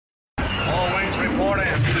report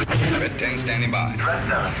in. Red 10 standing by. Red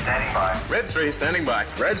 7 standing by. Red 3 standing by.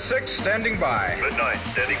 Red 6 standing by. Red 9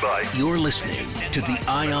 standing by. You're listening to the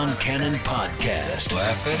Ion Cannon Podcast.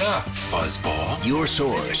 Laugh it up, fuzzball. Your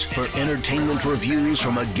source for entertainment reviews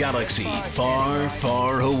from a galaxy far,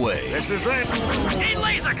 far away. This is it. Hey,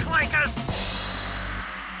 laser clankers!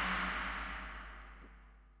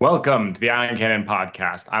 Welcome to the Ion Cannon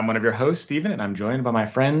Podcast. I'm one of your hosts, Stephen, and I'm joined by my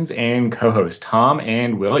friends and co-hosts, Tom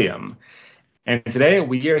and William. And today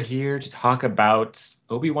we are here to talk about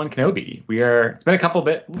Obi-Wan Kenobi. It's been a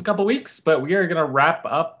couple weeks, but we are going to wrap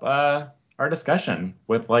up our discussion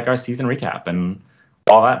with like our season recap and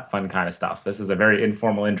all that fun kind of stuff. This is a very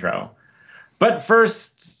informal intro. But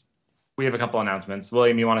first, we have a couple announcements.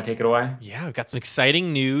 William, you want to take it away? Yeah, we've got some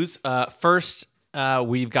exciting news. First,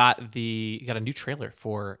 we've got a new trailer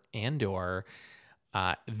for Andor.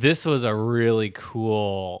 This was a really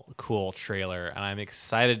cool trailer, and I'm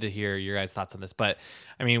excited to hear your guys' thoughts on this. But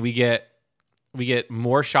I mean, we get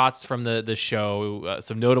more shots from the show.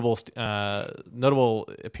 Some notable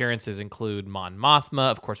appearances include Mon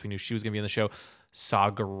Mothma. Of course, we knew she was going to be in the show. Saw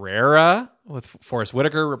Gerrera with Forrest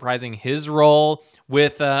Whitaker reprising his role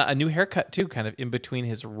with a new haircut too, kind of in between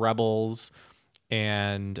his Rebels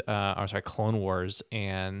and Clone Wars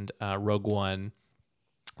and Rogue One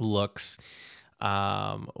looks.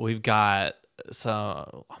 We've got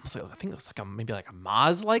some almost like, I think it was like maybe like a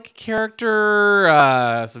Maz-like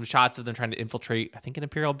character. Some shots of them trying to infiltrate, I think, an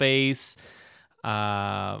Imperial base.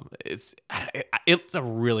 It's a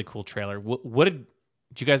really cool trailer.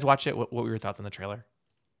 Did you guys watch it? What were your thoughts on the trailer?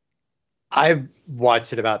 I've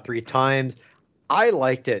watched it about 3 times. I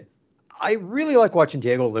liked it. I really like watching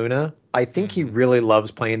Diego Luna. I think he really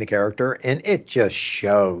loves playing the character, and it just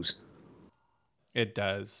shows. It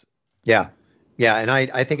does. Yeah, and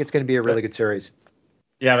I think it's going to be a really good series.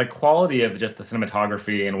 Yeah, the quality of just the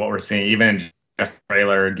cinematography and what we're seeing, even in just the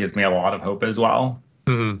trailer, gives me a lot of hope as well.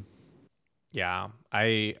 Mm-hmm. Yeah,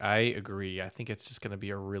 I agree. I think it's just going to be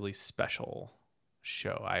a really special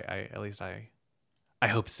show. I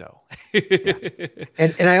hope so. Yeah.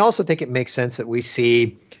 And I also think it makes sense that we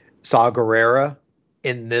see Saw Gerrera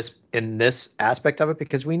in this aspect of it,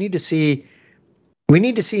 because we need to see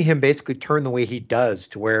him basically turn the way he does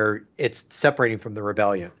to where it's separating from the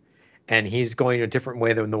rebellion, and he's going a different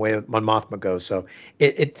way than the way Mon Mothma goes. So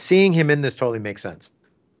seeing him in this totally makes sense.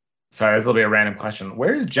 Sorry, this will be a random question.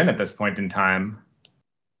 Where is Jen at this point in time?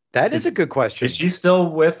 That is a good question. Is she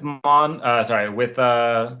still with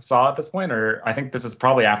Saw at this point, or I think this is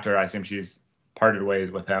probably after I assume she's parted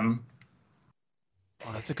ways with him.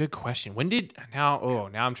 Oh, that's a good question. Now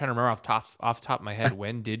I'm trying to remember off the top of my head,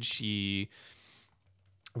 when did she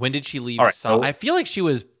leave Saw? I feel like she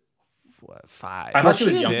was 5. I thought she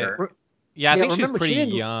was younger. Yeah, I think she was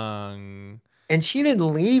pretty young. And she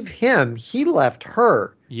didn't leave him. He left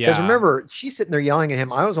her. Yeah. Because remember, she's sitting there yelling at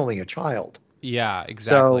him, I was only a child. Yeah,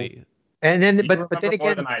 exactly. So, and then, but then more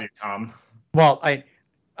again, than I do, Tom. Well,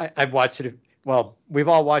 I've watched it. Well, we've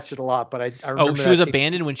all watched it a lot, but I remember. Oh, she was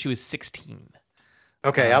abandoned when she was 16.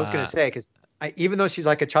 Okay, I was going to say, because even though she's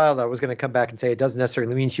like a child, I was going to come back and say it doesn't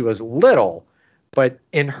necessarily mean she was little, but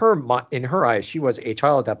in her eyes, she was a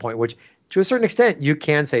child at that point, which to a certain extent you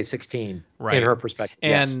can say 16 in her perspective.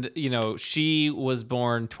 And she was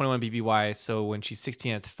born 21 BBY, so when she's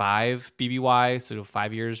 16, it's 5 BBY, so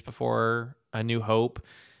 5 years before A New Hope.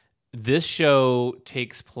 This show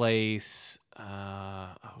takes place.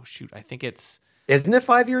 I think it's. Isn't it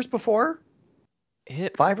 5 years before?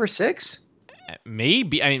 5 or 6?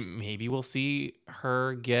 Maybe. I mean, maybe we'll see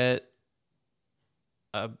her get.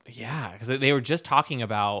 Because they were just talking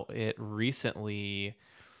about it recently.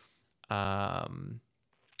 I'm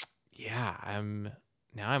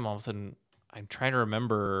all of a sudden I'm trying to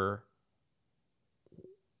remember.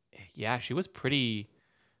 Yeah, she was pretty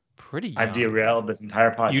young. I've derailed this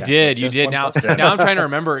entire podcast. You did. Now I'm trying to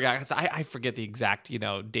remember, because I forget the exact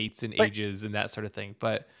dates and ages and that sort of thing.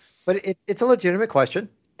 But it's a legitimate question,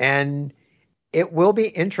 and it will be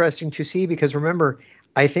interesting to see, because remember,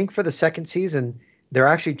 I think for the second season they're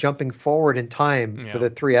actually jumping forward in time for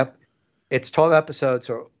the it's 12 episodes,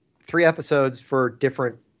 so 3 episodes for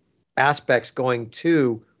different aspects going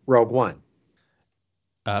to Rogue One.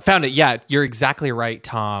 Found it. Yeah, you're exactly right,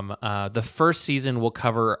 Tom. The first season will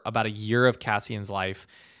cover about a year of Cassian's life,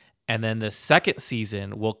 and then the second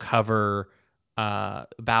season will cover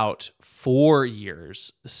about 4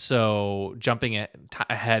 years. So jumping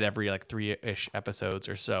ahead every 3-ish episodes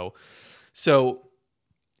or so. So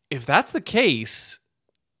if that's the case,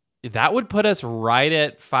 that would put us right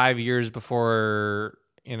at 5 years before,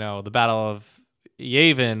 the Battle of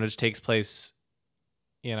Yavin, which takes place,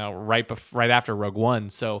 right after Rogue One.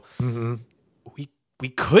 So we we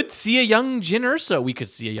could see a young Jyn Erso. We could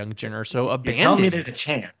see a young Jyn Erso You're abandoned. telling me there's a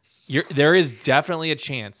chance. There is definitely a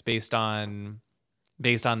chance based on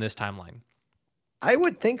this timeline. I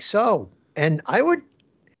would think so. And I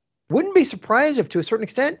wouldn't be surprised if to a certain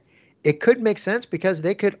extent it could make sense, because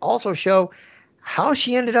they could also show how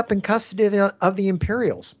she ended up in custody of the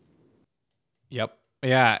Imperials. Yep.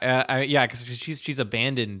 Yeah. Because she's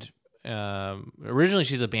abandoned. Originally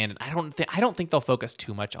she's abandoned. I don't think they'll focus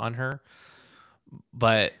too much on her,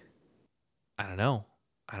 but I don't know.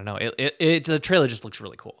 The trailer just looks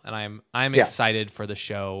really cool, and I'm excited for the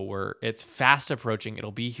show, where it's fast approaching.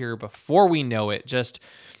 It'll be here before we know it. Just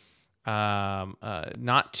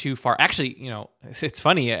not too far. Actually, it's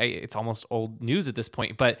funny. It's almost old news at this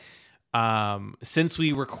point, but since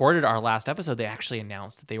we recorded our last episode, they actually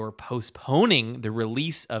announced that they were postponing the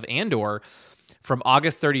release of Andor from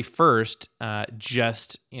August 31st,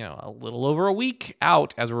 just a little over a week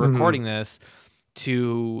out as we're recording this,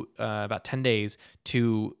 to about 10 days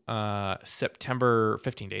to September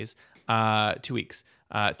 15 days, 2 weeks,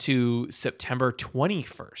 to September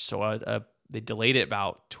 21st. So they delayed it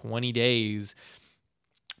about 20 days,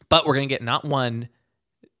 but we're going to get not one,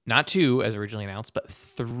 not two as originally announced, but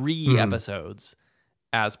 3 episodes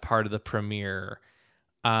as part of the premiere.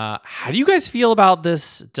 How do you guys feel about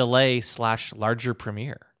this delay / larger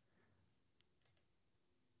premiere?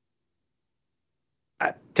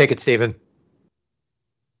 Take it, Steven.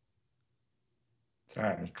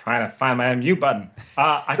 Sorry, I was trying to find my unmute button.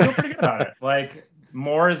 I feel pretty good about it. Like,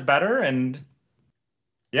 more is better, and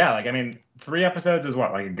yeah, 3 episodes is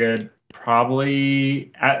what, a good,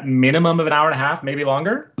 probably at minimum of an hour and a half, maybe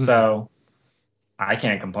longer. So I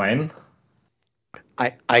can't complain.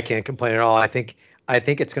 I can't complain at all. I think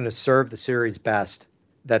it's going to serve the series best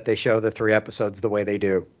that they show the 3 episodes the way they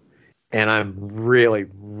do. And I'm really,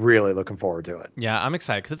 really looking forward to it. Yeah, I'm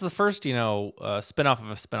excited because it's the first, spinoff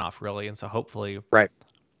of a spinoff, really, and so hopefully,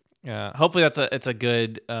 hopefully it's a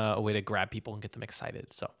good way to grab people and get them excited.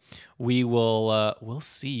 So we'll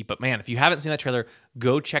see. But man, if you haven't seen that trailer,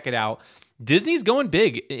 go check it out. Disney's going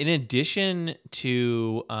big. In addition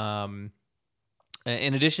to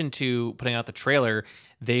putting out the trailer,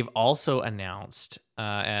 they've also announced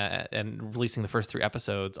and releasing the first 3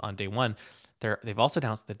 episodes on day 1. They've also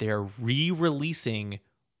announced that they are re-releasing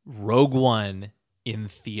Rogue One in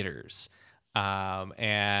theaters.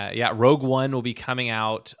 Rogue One will be coming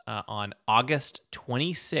out on August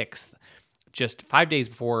 26th, just 5 days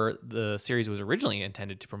before the series was originally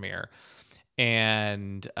intended to premiere.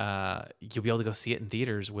 And you'll be able to go see it in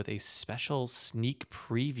theaters with a special sneak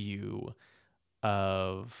preview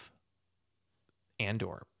of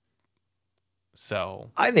Andor. So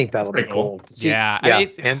I think that'll be cool.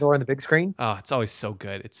 Andor on the big screen. Oh, it's always so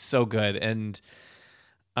good. It's so good. And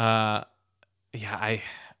I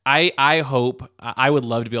hope, I would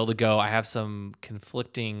love to be able to go. I have some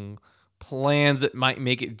conflicting plans that might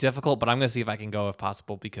make it difficult, but I'm going to see if I can go if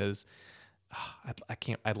possible, because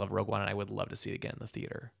I love Rogue One, and I would love to see it again in the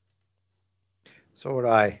theater. So would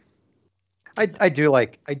I. I do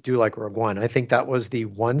like Rogue One. I think that was the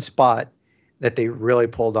one spot that they really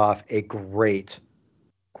pulled off a great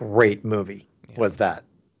movie. Yeah. Was that.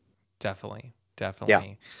 Definitely. Yeah.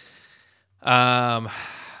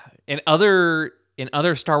 In other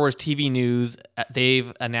Star Wars TV news,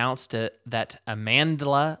 they've announced that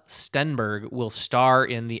Amandla Stenberg will star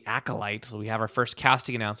in The Acolyte. So we have our first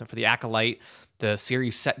casting announcement for The Acolyte, the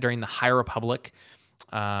series set during the High Republic,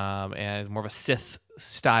 and more of a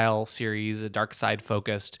Sith-style series, a dark side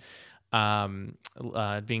focused,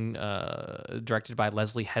 being directed by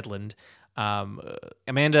Leslie Headland.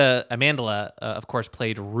 Amandla, of course,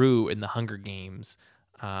 played Rue in the Hunger Games.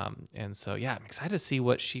 And so, yeah, I'm excited to see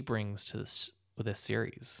what she brings to this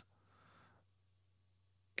series.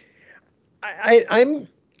 I'm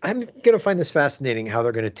gonna find this fascinating, how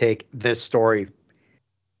they're gonna take this story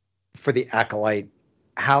for The Acolyte.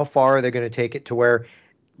 How far are they gonna take it to where,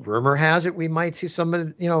 rumor has it, we might see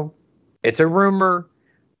somebody, it's a rumor,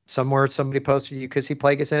 somewhere somebody posted you could see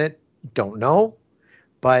Plagueis in it. Don't know.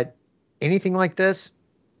 But anything like this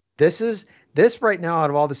right now out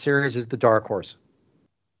of all the series is the dark horse.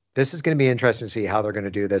 This is going to be interesting to see how they're going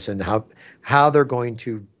to do this, and how they're going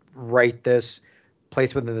to write this,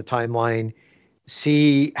 place within the timeline,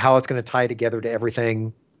 see how it's going to tie together to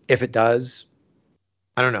everything. If it does,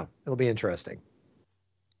 I don't know. It'll be interesting.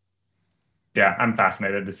 Yeah, I'm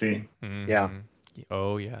fascinated to see. Mm-hmm. Yeah.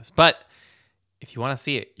 Oh, yes. But if you want to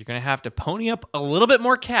see it, you're going to have to pony up a little bit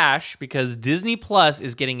more cash, because Disney Plus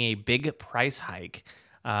is getting a big price hike.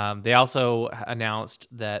 They also announced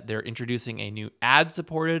that they're introducing a new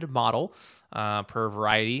ad-supported model per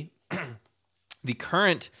Variety. The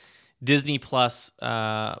current Disney Plus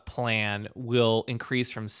plan will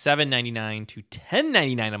increase from $7.99 to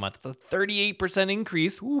 $10.99 a month. It's a 38%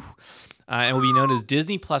 increase. And will be known as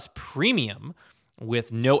Disney Plus Premium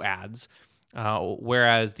with no ads.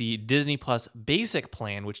 Whereas the Disney Plus Basic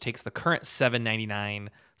plan, which takes the current $7.99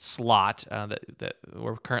 slot that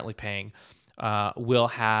we're currently paying, will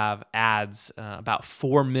have ads, about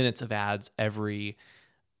 4 minutes of ads every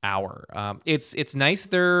hour. It's nice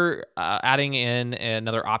they're adding in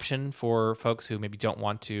another option for folks who maybe don't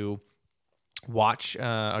want to watch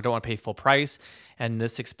or don't want to pay full price. And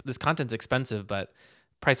this content's expensive, but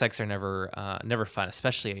price hikes are never fun,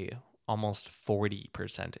 especially almost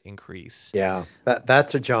 40% increase. Yeah,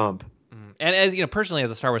 that's a jump. And as you know, personally, as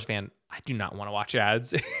a Star Wars fan, I do not want to watch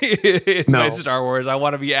ads in my Star Wars. I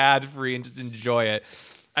want to be ad free and just enjoy it.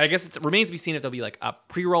 I guess it remains to be seen if there'll be like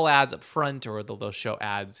pre-roll ads up front or they'll show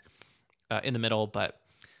ads in the middle. But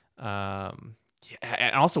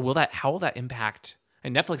and also, how will that impact?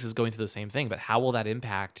 And Netflix is going through the same thing, but how will that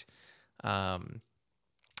impact how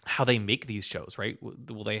they make these shows? Right?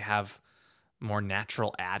 Will they have more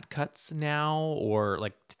natural ad cuts now, or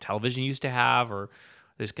like television used to have, or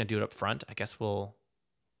they're just gonna do it up front? I guess we'll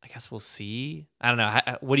see. I don't know.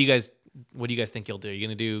 What do you guys think you'll do? Are you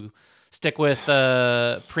gonna stick with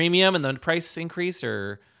premium and then price increase,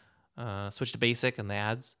 or switch to basic and the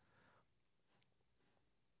ads?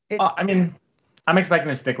 I mean, I'm expecting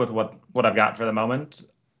to stick with what I've got for the moment.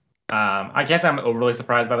 I can't say I'm overly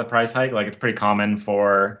surprised by the price hike. Like, it's pretty common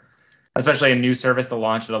for, especially a new service, to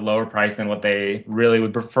launch at a lower price than what they really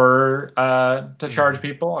would prefer to charge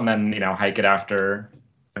people, and then hike it after.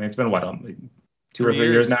 I mean, it's been 2 or 3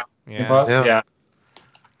 years now. Yeah. Plus, yeah.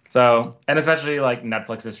 So, and especially like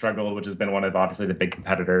Netflix has struggled, which has been one of obviously the big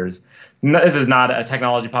competitors. This is not a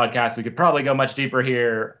technology podcast. We could probably go much deeper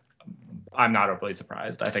here. I'm not overly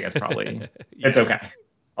surprised. I think it's probably it's okay.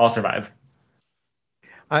 I'll survive.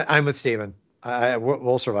 I'm with Steven.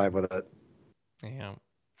 We'll survive with it. Yeah.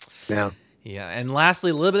 And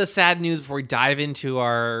lastly, a little bit of sad news before we dive into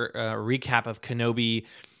our recap of Kenobi.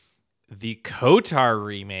 The KOTOR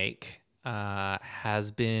remake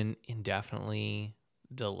has been indefinitely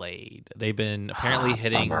delayed. They've been apparently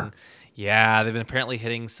hitting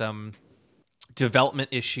some development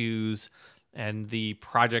issues, and the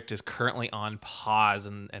project is currently on pause,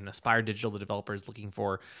 and Aspire Digital, the developer, is looking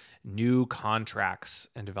for new contracts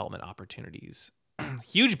and development opportunities.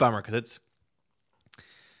 Huge bummer, because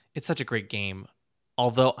it's such a great game,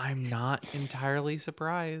 although I'm not entirely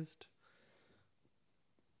surprised.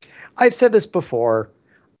 I've said this before.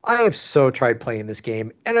 I have so tried playing this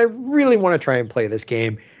game, and I really want to try and play this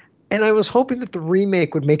game. And I was hoping that the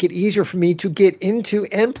remake would make it easier for me to get into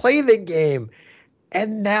and play the game.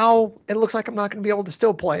 And now it looks like I'm not going to be able to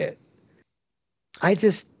still play it. I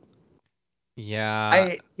was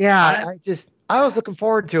looking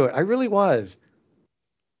forward to it. I really was.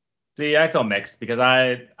 See, I feel mixed, because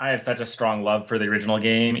I have such a strong love for the original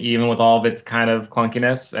game, even with all of its kind of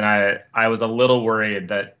clunkiness. And I was a little worried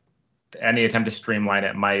that any attempt to streamline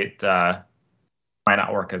it might not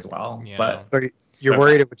work as well. Yeah. But you're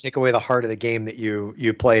worried it would take away the heart of the game that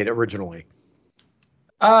you played originally.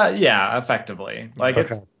 Yeah, effectively. Like,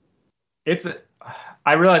 it's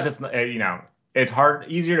I realize it's it's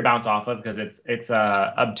easier to bounce off of, because it's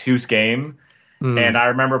a obtuse game. And I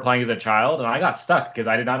remember playing as a child, and I got stuck because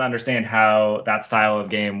I did not understand how that style of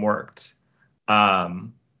game worked.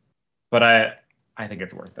 But I think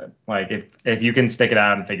it's worth it. Like, if you can stick it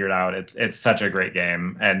out and figure it out, it's such a great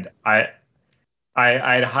game. And I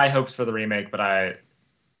had high hopes for the remake, but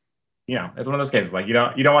it's one of those cases, like, you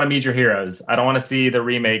don't want to meet your heroes. I don't want to see the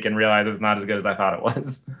remake and realize it's not as good as I thought it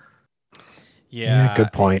was. Yeah,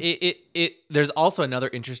 good point. There's also another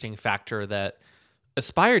interesting factor that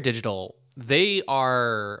Aspire Digital,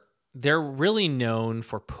 they're really known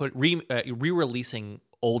for re-releasing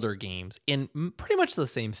older games in pretty much the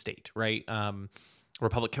same state, right?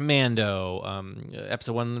 Republic Commando,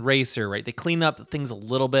 Episode 1 Racer, right? They clean up things a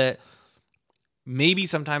little bit. Maybe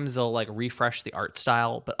sometimes they'll like refresh the art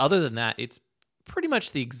style, but other than that, it's pretty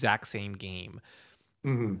much the exact same game.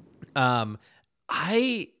 Mm-hmm.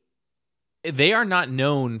 They are not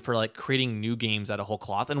known for like creating new games out of whole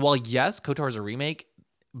cloth. And while yes, KOTOR is a remake,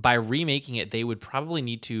 by remaking it, they would probably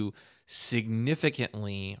need to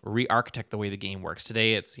significantly re-architect the way the game works.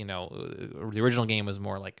 Today, it's, the original game was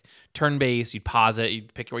more like turn-based. You'd pause it,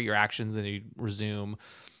 you'd pick your actions, and you'd resume.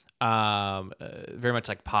 Very much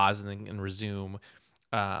like pause and resume.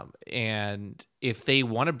 And if they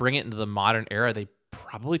want to bring it into the modern era, they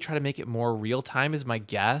probably try to make it more real time, is my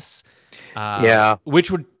guess. Which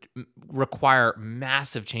would require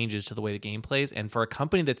massive changes to the way the game plays. And for a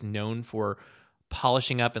company that's known for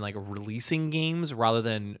polishing up and like releasing games rather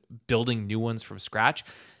than building new ones from scratch.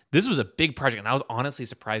 This was a big project, and I was honestly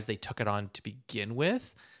surprised they took it on to begin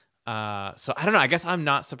with. So I don't know. I guess I'm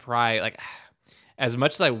not surprised. Like, as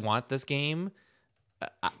much as I want this game,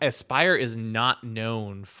 Aspyr is not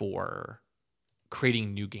known for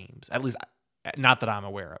creating new games. At least, not that I'm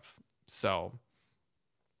aware of. So,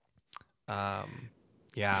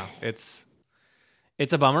 yeah, it's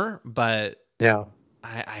a bummer, but Yeah.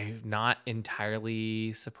 I'm not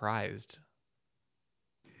entirely surprised.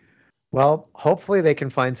 Well, hopefully they can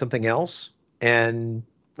find something else and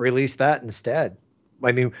release that instead.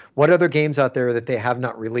 I mean, what other games out there that they have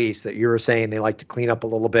not released that you were saying they like to clean up a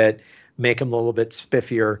little bit, make them a little bit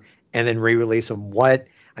spiffier, and then re-release them? What?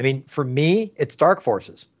 I mean, for me, it's Dark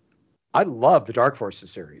Forces. I love the Dark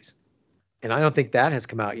Forces series, and I don't think that has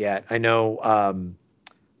come out yet. I know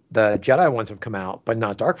the Jedi ones have come out, but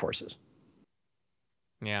not Dark Forces.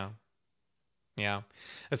 Yeah,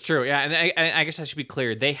 that's true. Yeah, and I guess I should be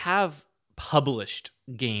clear. They have published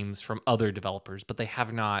games from other developers, but they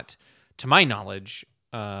have not, to my knowledge,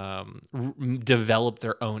 developed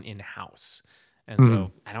their own in-house. And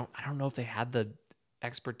so I don't know if they had the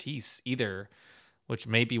expertise either, which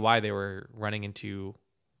may be why they were running into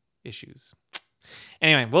issues.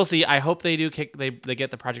 Anyway, we'll see. I hope they do they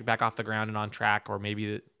get the project back off the ground and on track, or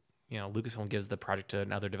maybe Lucasfilm gives the project to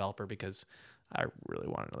another developer, because I really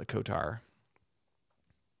want another KOTOR.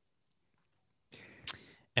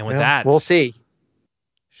 And with that, we'll see.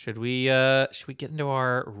 Should we get into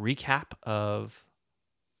our recap of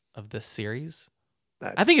this series?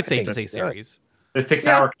 I think it's safe to say series. The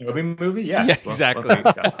 6-hour Kenobi movie? Yes. Yeah, exactly.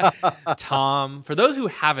 Tom, for those who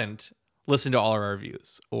haven't listened to all of our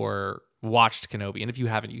reviews or watched Kenobi, and if you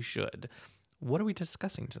haven't, you should, what are we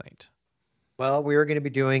discussing tonight? Well, we are going to be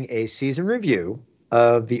doing a season review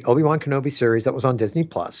of the Obi-Wan Kenobi series that was on Disney+.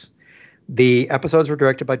 The episodes were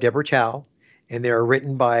directed by Deborah Chow, and they are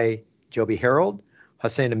written by Joby Harold,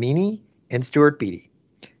 Hossein Amini, and Stuart Beattie.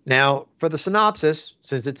 Now, for the synopsis,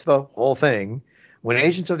 since it's the whole thing, when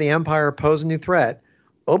agents of the Empire pose a new threat,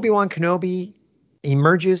 Obi-Wan Kenobi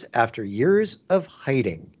emerges after years of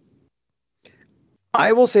hiding.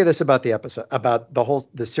 I will say this about the episode, about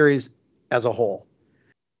the series as a whole.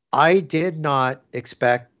 I did not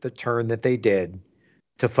expect the turn that they did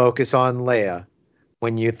to focus on Leia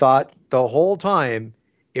when you thought the whole time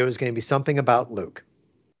it was going to be something about Luke.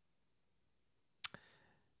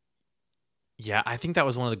 Yeah, I think that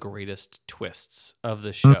was one of the greatest twists of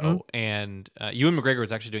the show. And Ewan McGregor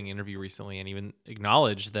was actually doing an interview recently and even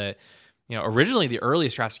acknowledged that, originally the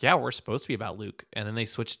earliest drafts, were supposed to be about Luke, and then they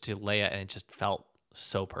switched to Leia, and it just felt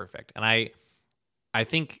so perfect. And I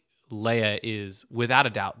think Leia is, without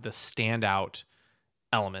a doubt, the standout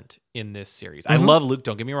element in this series. I love Luke,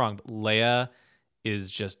 don't get me wrong, but Leia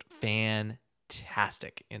is just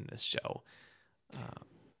fantastic in this show.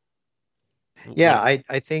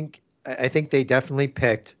 I think they definitely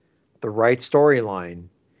picked the right storyline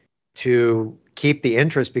to keep the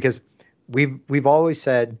interest, because we've always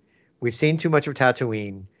said we've seen too much of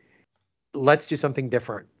Tatooine. Let's do something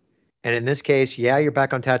different. And in this case, you're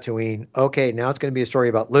back on Tatooine. Okay, now it's going to be a story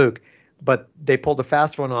about Luke, but they pulled a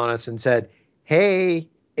fast one on us and said, "Hey,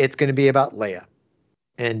 it's going to be about Leia."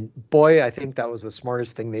 And boy, I think that was the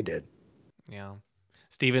smartest thing they did. Yeah,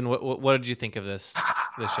 Steven, what did you think of this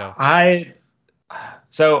show?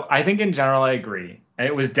 So I think in general, I agree.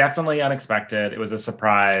 It was definitely unexpected. It was a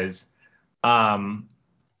surprise.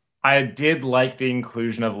 I did like the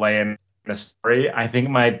inclusion of Leia in the story. I think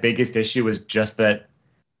my biggest issue was just that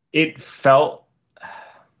it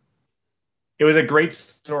was a great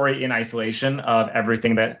story in isolation of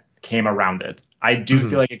everything that came around it. I do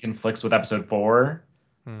feel like it conflicts with episode 4,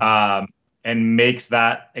 and makes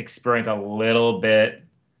that experience a little bit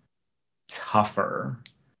tougher.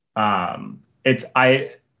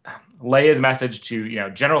 Leia's message to,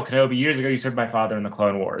 General Kenobi, years ago you served my father in the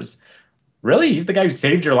Clone Wars. Really? He's the guy who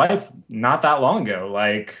saved your life not that long ago.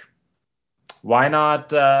 Like, why no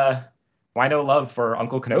love for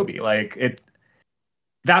Uncle Kenobi?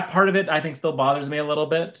 That part of it, I think, still bothers me a little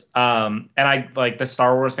bit. And I like the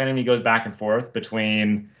Star Wars fan in me goes back and forth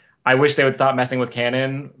between, I wish they would stop messing with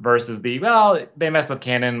canon versus they messed with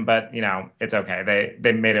canon, but it's okay.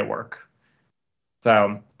 They made it work.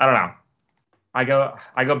 So I don't know. I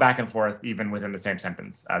go back and forth even within the same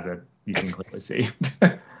sentence, as you can clearly see.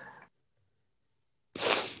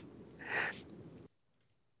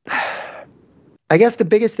 I guess the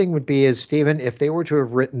biggest thing would be Stephen, if they were to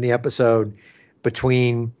have written the episode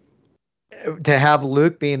to have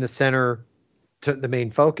Luke being the center, to the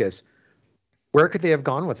main focus, where could they have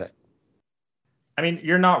gone with it? I mean,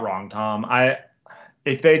 you're not wrong, Tom.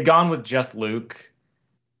 if they'd gone with just Luke,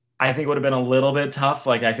 I think it would have been a little bit tough.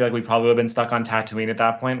 Like, I feel like we probably would have been stuck on Tatooine at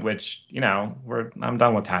that point, which, I'm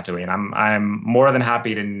done with Tatooine. I'm more than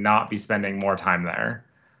happy to not be spending more time there.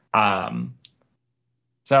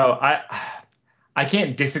 So I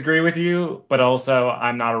can't disagree with you, but also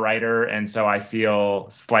I'm not a writer, and so I feel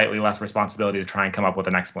slightly less responsibility to try and come up with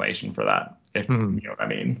an explanation for that, if you know what I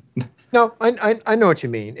mean. No, I know what you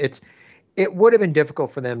mean. It would have been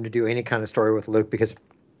difficult for them to do any kind of story with Luke, because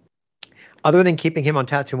other than keeping him on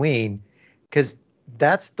Tatooine, because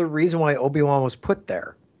that's the reason why Obi-Wan was put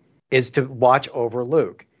there, is to watch over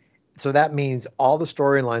Luke. So that means all the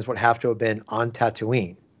storylines would have to have been on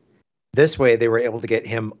Tatooine. This way, they were able to get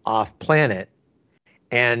him off planet.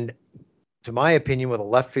 And to my opinion, with a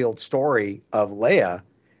left field story of Leia,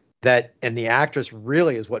 and the actress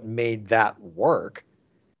really is what made that work,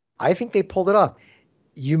 I think they pulled it off.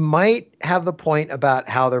 You might have the point about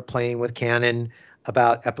how they're playing with canon,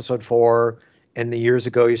 about Episode 4 and the years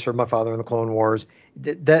ago you served my father in the Clone Wars.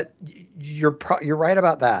 That you're right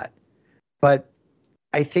about that. But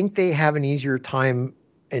I think they have an easier time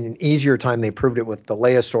they proved it with the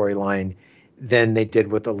Leia storyline than they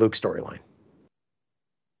did with the Luke storyline.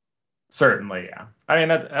 Certainly, yeah. I mean,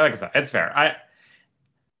 like I said, it's fair.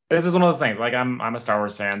 This is one of those things. Like, I'm a Star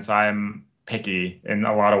Wars fan, so I'm picky in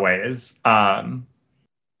a lot of ways.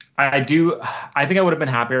 I think I would have been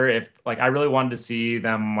happier if, like, I really wanted to see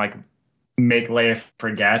them, like, make Leia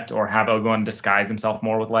forget or have Obi-Wan disguise himself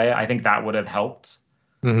more with Leia. I think that would have helped.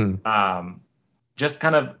 Mm-hmm. Just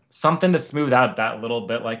kind of something to smooth out that little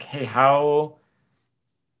bit, like, hey,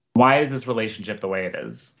 why is this relationship the way it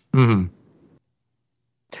is? Mm-hmm.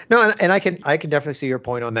 No, and I can definitely see your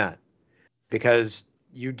point on that, because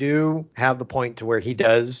you do have the point to where he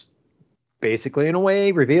does basically, in a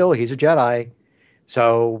way, reveal he's a Jedi.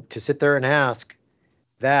 So to sit there and ask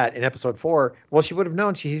that in Episode 4, well, she would have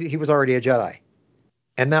known he was already a Jedi,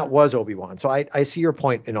 and that was Obi-Wan. So I see your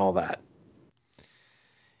point in all that.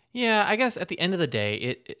 Yeah, I guess at the end of the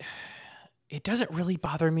day, it doesn't really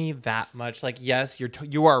bother me that much. Like, yes,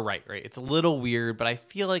 you are right? It's a little weird, but I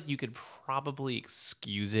feel like you could probably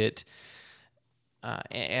excuse it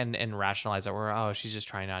and rationalize it. Where she's just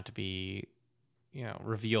trying not to be,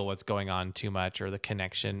 reveal what's going on too much, or the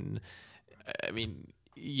connection. I mean,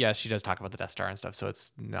 yes, she does talk about the Death Star and stuff, so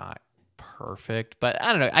it's not perfect, but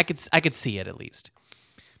I don't know. I could see it at least.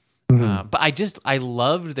 Mm-hmm. But I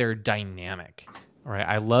loved their dynamic. Right,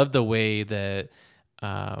 I love the way that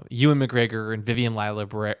Ewan McGregor and Vivian Lila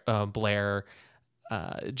Blair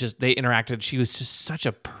they interacted. She was just such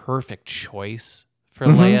a perfect choice for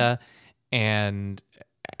Leia, and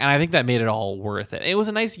I think that made it all worth it. It was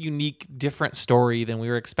a nice, unique, different story than we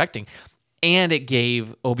were expecting, and it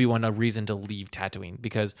gave Obi-Wan a reason to leave Tatooine,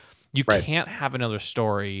 because you can't have another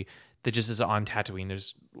story that just is on Tatooine.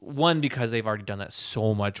 There's one, because they've already done that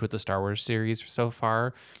so much with the Star Wars series so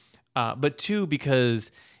far. But two,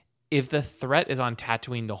 because if the threat is on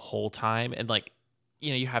Tatooine the whole time, and like,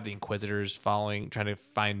 you have the Inquisitors trying to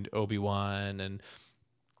find Obi-Wan and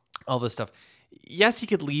all this stuff. Yes, he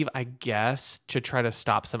could leave, I guess, to try to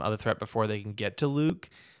stop some other threat before they can get to Luke.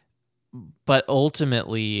 But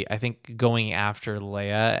ultimately, I think going after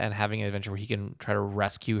Leia and having an adventure where he can try to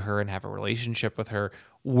rescue her and have a relationship with her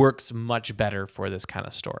works much better for this kind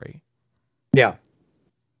of story. Yeah.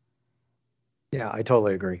 Yeah, I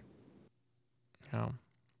totally agree. Oh.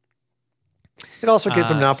 It also gives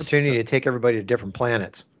them an opportunity to take everybody to different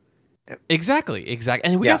planets. Exactly.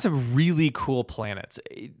 And we got some really cool planets.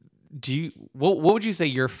 What would you say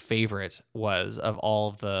your favorite was of all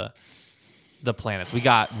of the planets? We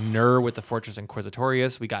got Nur with the Fortress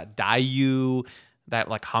Inquisitorius. We got Daiyu, that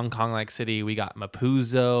like Hong Kong like city. We got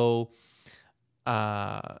Mapuzo.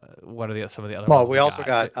 What are some of the other ones? Well, we also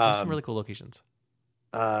got some really cool locations.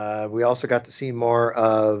 We also got to see more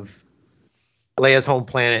of Leia's home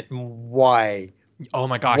planet. Why? Oh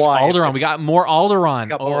my gosh, Alderaan. We got more Alderaan.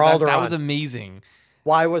 Alderaan. That was amazing.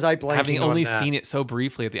 Why was I blanking Having on only that? seen it so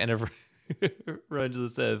briefly at the end of Revenge of the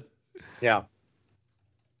Sith. Yeah.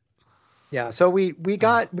 Yeah, so we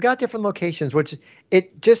got different locations, which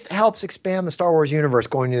it just helps expand the Star Wars universe,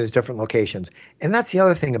 going to those different locations. And that's the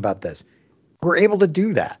other thing about this. We're able to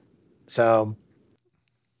do that. So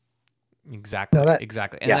Exactly.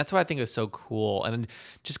 And that's what I think is so cool. And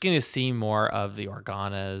just getting to see more of the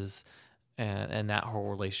Organas and that whole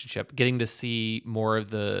relationship, getting to see more of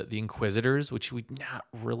the Inquisitors, which we've not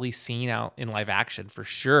really seen out in live action for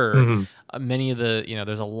sure. Mm-hmm. Many of the,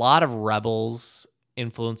 there's a lot of Rebels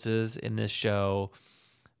influences in this show,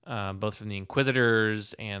 both from the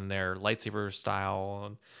Inquisitors and their lightsaber style,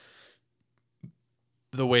 and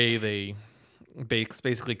the way they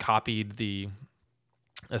basically copied the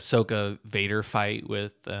Ahsoka Vader fight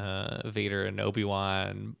with Vader and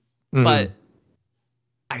Obi-Wan, Mhm. but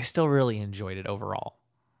I still really enjoyed it overall.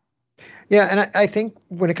 Yeah, and I think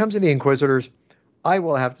when it comes to the Inquisitors, I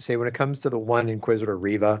will have to say when it comes to the one Inquisitor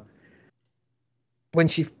Reva, when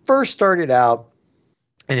she first started out,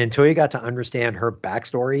 and until you got to understand her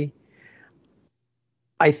backstory,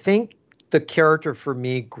 I think the character for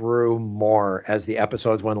me grew more as the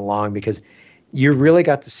episodes went along because you really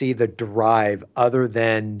got to see the drive other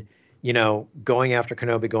than, going after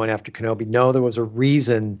Kenobi. No, there was a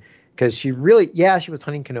reason because she really, she was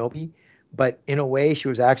hunting Kenobi, but in a way she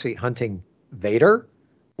was actually hunting Vader,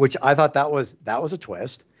 which I thought that was a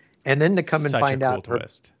twist. And then to come and Such find a cool out her,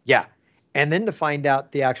 twist. yeah. And then to find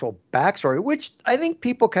out the actual backstory, which I think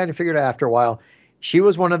people kind of figured out after a while, she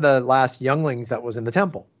was one of the last younglings that was in the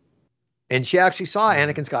temple. And she actually saw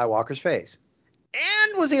Anakin Skywalker's face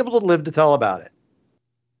and was able to live to tell about it.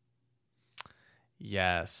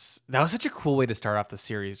 Yes. That was such a cool way to start off the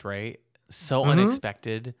series, right? So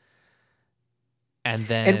unexpected. And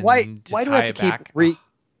then And why do we have to keep back,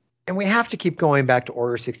 and we have to keep going back to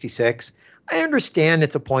Order 66. I understand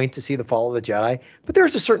it's a point to see the fall of the Jedi, but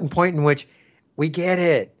there's a certain point in which we get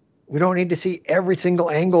it. We don't need to see every single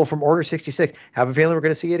angle from Order 66. Have a feeling we're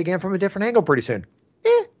going to see it again from a different angle pretty soon.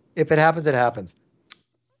 If it happens, it happens.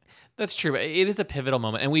 That's true. It is a pivotal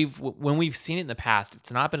moment, and when we've seen it in the past,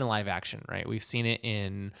 it's not been in live action, right? We've seen it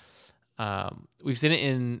in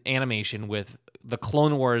animation with the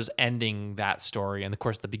Clone Wars ending that story, and of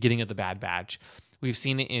course the beginning of the Bad Batch. We've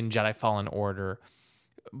seen it in Jedi Fallen Order,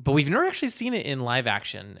 but we've never actually seen it in live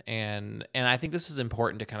action, and I think this is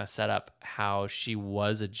important to kind of set up how she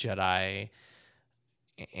was a Jedi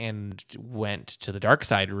and went to the dark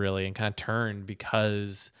side really, and kind of turned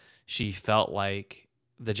because she felt like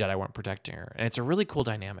the Jedi weren't protecting her. And it's a really cool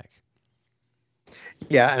dynamic.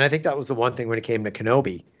 Yeah, and I think that was the one thing when it came to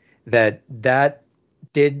Kenobi, that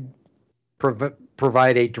did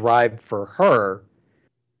provide a drive for her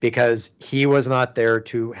because he was not there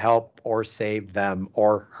to help or save them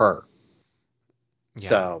or her. Yeah,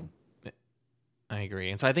 so I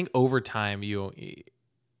agree. And so I think over time,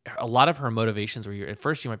 a lot of her motivations were, at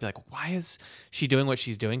first you might be like, why is she doing what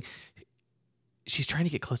she's doing? She's trying to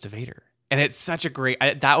get close to Vader. And it's such a great,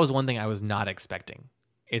 that was one thing I was not expecting.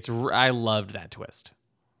 I loved that twist.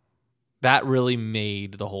 That really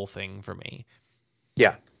made the whole thing for me.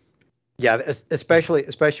 Yeah. Yeah,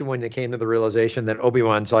 especially when they came to the realization that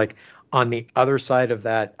Obi-Wan's like on the other side of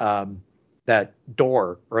that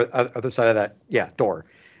door, or other side of that door,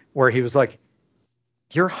 where he was like,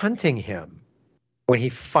 you're hunting him. When he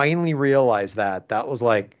finally realized that was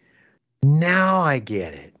like, now I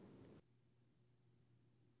get it.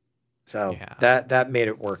 So that made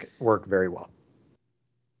it work very well.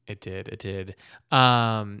 It did.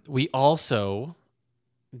 We also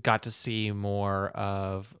got to see more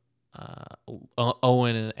of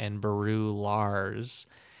Owen and Beru Lars.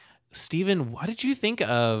 Steven, what did you think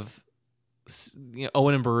of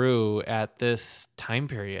Owen and Beru at this time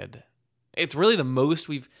period? It's really the most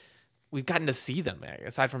we've gotten to see them,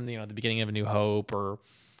 aside from the beginning of A New Hope or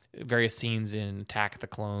various scenes in Attack of the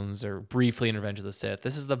Clones or briefly in Revenge of the Sith.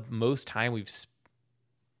 This is the most time we've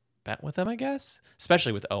spent with them, I guess,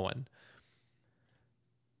 especially with Owen.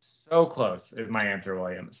 So close is my answer,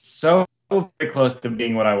 William. So very close to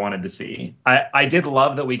being what I wanted to see. I did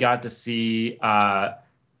love that we got to see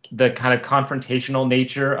the kind of confrontational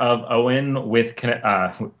nature of Owen with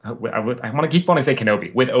I want to keep wanting to say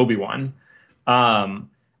Kenobi with Obi-Wan.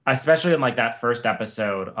 Especially in like that first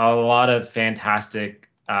episode, a lot of fantastic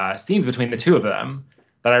scenes between the two of them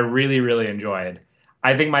that I really, really enjoyed.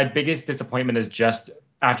 I think my biggest disappointment is just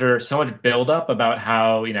after so much buildup about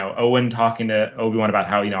how, Owen talking to Obi-Wan about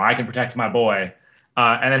how, I can protect my boy.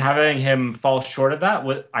 And then having him fall short of that,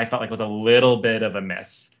 I felt like was a little bit of a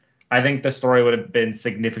miss. I think the story would have been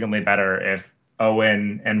significantly better if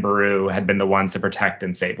Owen and Beru had been the ones to protect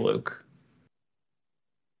and save Luke.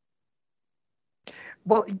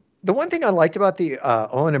 Well, the one thing I liked about the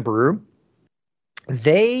Owen and Beru,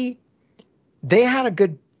 they had a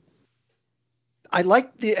good. I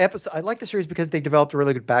liked the episode. I liked the series because they developed a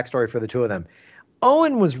really good backstory for the two of them.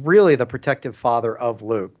 Owen was really the protective father of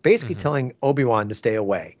Luke, basically telling Obi-Wan to stay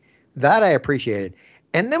away. That I appreciated.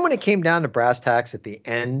 And then when it came down to brass tacks at the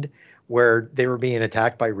end, where they were being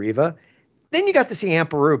attacked by Reva, then you got to see Aunt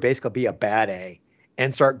Beru basically be a bad A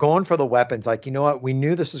and start going for the weapons. Like, you know what? We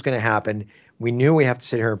knew this was going to happen. We knew we have to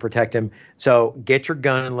sit here and protect him. So get your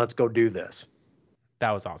gun and let's go do this.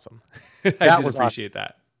 That was awesome. I did appreciate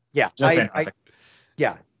that. Yeah. Just fantastic.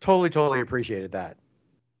 Yeah, totally appreciated that.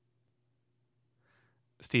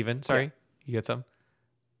 Steven, sorry, you got some?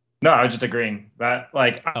 No, I was just agreeing that,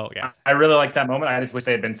 like, Oh, yeah. I really like that moment. I just wish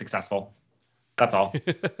they had been successful. That's all.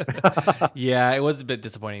 Yeah, it was a bit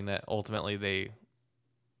disappointing that ultimately they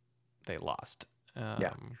lost.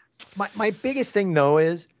 Yeah. My biggest thing though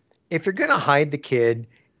is if you're going to hide the kid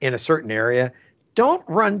in a certain area, don't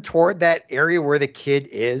run toward that area where the kid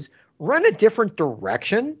is. Run a different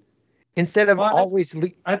direction instead of Well, always.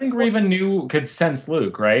 I think Riva could sense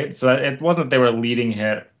Luke, right? So it wasn't they were leading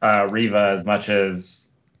Riva as much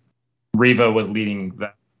as Riva was leading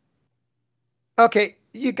them. Okay,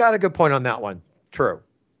 you got a good point on that one. True.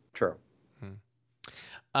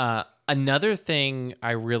 Another thing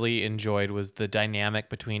I really enjoyed was the dynamic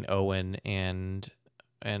between Owen and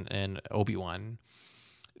Obi-Wan.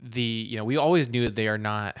 We always knew that they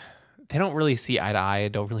don't really see eye to eye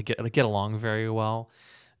and don't really get along very well.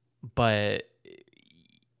 But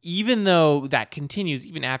even though that continues,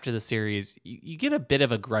 even after the series, you get a bit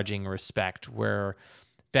of a grudging respect where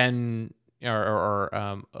Ben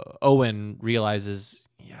or Owen realizes,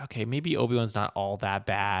 yeah, okay, maybe Obi-Wan's not all that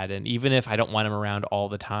bad, and even if I don't want him around all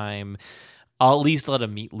the time, I'll at least let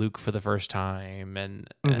him meet Luke for the first time, and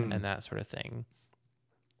that sort of thing.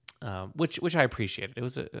 Which I appreciated. It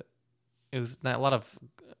was a lot of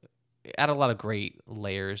great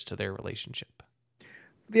layers to their relationship.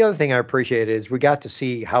 The other thing I appreciated is we got to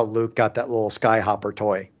see how Luke got that little Skyhopper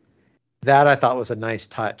toy. That I thought was a nice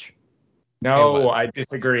touch. No, I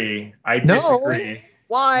disagree. Disagree.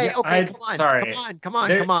 Why? Yeah, Okay, come on. Sorry. Come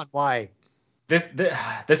on. Why?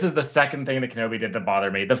 This is the second thing that Kenobi did that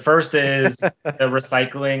bothered me. The first is the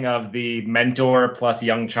recycling of the mentor plus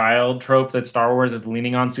young child trope that Star Wars is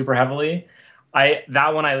leaning on super heavily.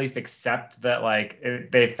 That one I at least accept that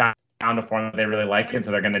they found a formula they really like, and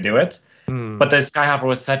so they're going to do it. But the Skyhopper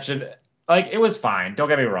was it was fine. Don't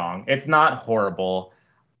get me wrong. It's not horrible.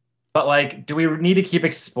 But do we need to keep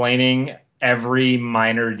explaining every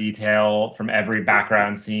minor detail from every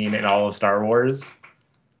background scene in all of Star Wars?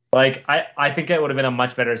 I think it would have been a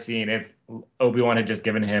much better scene if Obi-Wan had just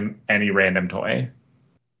given him any random toy.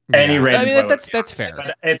 Any random toy. That's fair.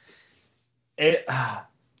 But I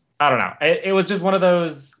don't know. It was just one of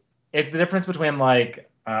those. It's the difference between I'm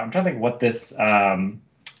trying to think what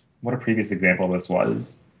a previous example of this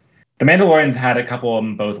was. The Mandalorians had a couple of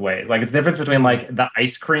them both ways. It's the difference between the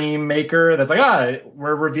ice cream maker that's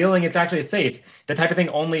we're revealing it's actually safe. The type of thing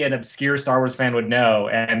only an obscure Star Wars fan would know.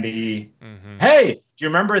 And hey, do you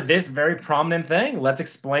remember this very prominent thing? Let's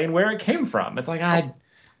explain where it came from. It's I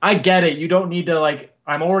get it. You don't need to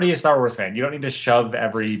I'm already a Star Wars fan. You don't need to shove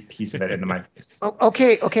every piece of it into my face.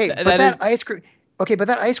 Okay. But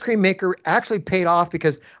that ice cream maker actually paid off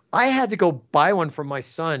because I had to go buy one for my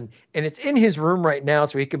son, and it's in his room right now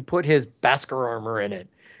so he can put his Beskar armor in it.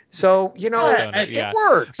 So, it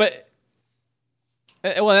works. But,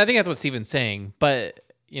 I think that's what Steven's saying. But,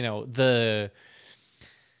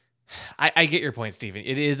 I get your point, Steven.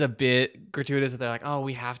 It is a bit gratuitous that they're like, oh,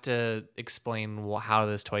 we have to explain how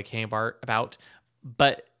this toy came about.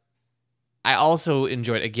 But I also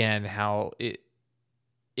enjoyed, again, how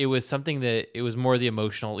it was something that it was more the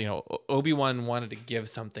emotional, Obi-Wan wanted to give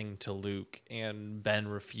something to Luke and Ben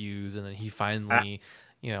refused. And then he finally,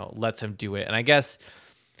 lets him do it. And I guess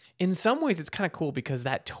in some ways it's kind of cool because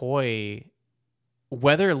that toy,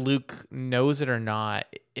 whether Luke knows it or not,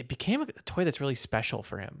 it became a toy that's really special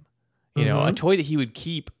for him. A toy that he would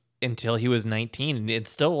keep until he was 19 and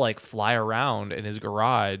still fly around in his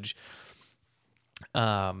garage.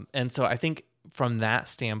 And so I think from that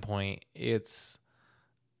standpoint, it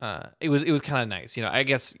was kind of nice. I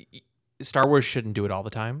guess Star Wars shouldn't do it all the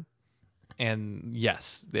time. And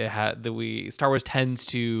yes, Star Wars tends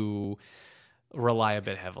to rely a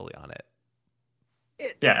bit heavily on it.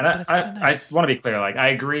 And I want to be clear. I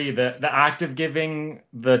agree that the act of giving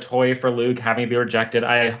the toy for Luke having to be rejected,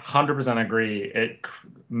 I 100% agree. It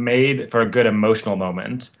made for a good emotional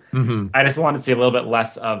moment. Mm-hmm. I just wanted to see a little bit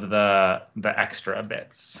less of the extra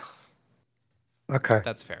bits. Okay,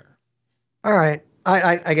 that's fair. All right.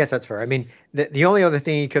 I guess that's fair. I mean, the only other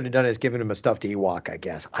thing he could have done is given him a stuffed Ewok, I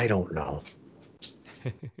guess. I don't know.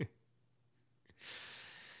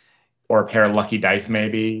 Or a pair of lucky dice,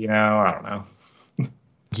 maybe. I don't know.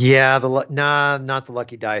 Yeah, not the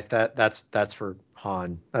lucky dice. That's for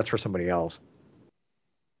Han. That's for somebody else.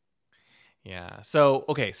 Yeah. So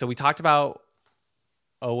we talked about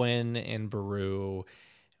Owen and Beru.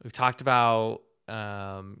 We've talked about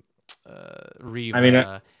Riva. I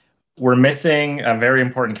mean, we're missing a very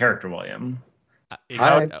important character, William.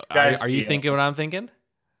 Are you thinking what I'm thinking?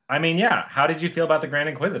 I mean, yeah. How did you feel about the Grand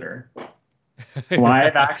Inquisitor?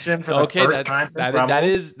 Live action for the first time since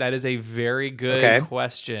Rebels? That is a very good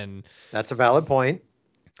question. That's a valid point.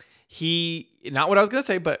 Not what I was going to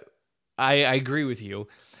say, but I agree with you.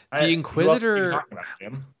 The Who else could you be Inquisitor. talking about,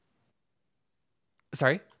 Jim?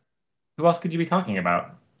 Sorry. Who else could you be talking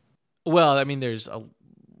about? Well, I mean, there's a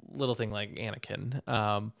little thing like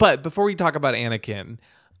Anakin. But before we talk about Anakin,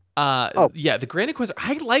 yeah, the Grand Inquisitor.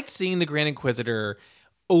 I liked seeing the Grand Inquisitor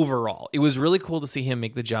overall. It was really cool to see him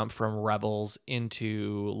make the jump from Rebels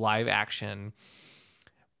into live action.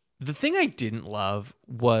 The thing I didn't love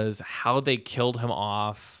was how they killed him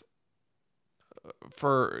off. I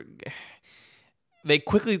feel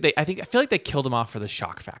like they killed him off for the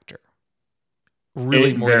shock factor.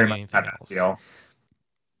 Really, more than anything else. Feel.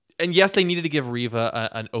 And yes, they needed to give Reva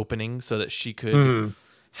an opening so that she could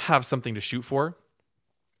have something to shoot for,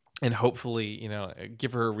 and hopefully,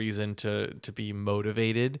 give her a reason to be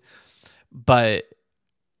motivated. But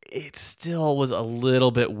it still was a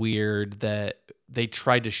little bit weird that they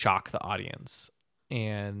tried to shock the audience,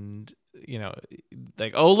 and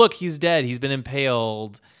like, oh look, he's dead, he's been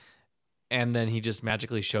impaled, and then he just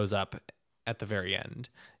magically shows up at the very end.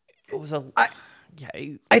 It was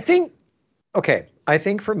I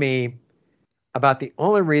think for me, about the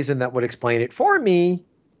only reason that would explain it for me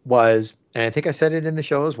was, and I think I said it in the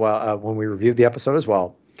show as well, when we reviewed the episode as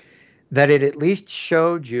well, that it at least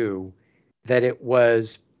showed you that it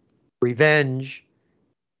was revenge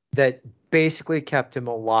that basically kept him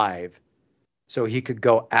alive so he could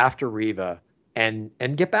go after Reva and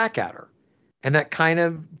get back at her. And that kind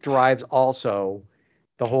of drives also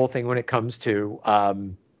the whole thing when it comes to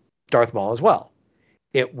Darth Maul as well.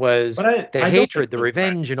 It was the hatred, the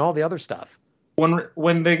revenge, and all the other stuff.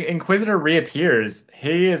 When the Inquisitor reappears,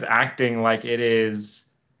 he is acting like it is.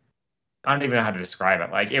 I don't even know how to describe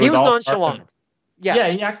it. Like he was all nonchalant. Yeah,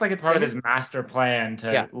 he acts like it's part of his master plan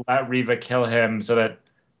to let Reva kill him so that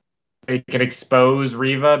they can expose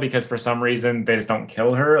Reva, because for some reason they just don't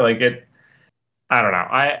kill her. Like it. I don't know.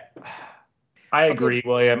 I agree,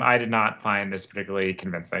 William. I did not find this particularly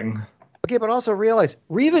convincing. Okay, but also realize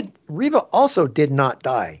Reva also did not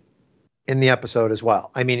die in the episode as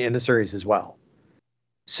well. I mean, in the series as well.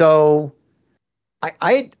 So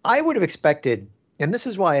I would have expected, and this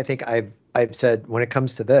is why I think I've said when it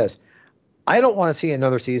comes to this, I don't want to see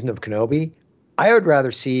another season of Kenobi. I would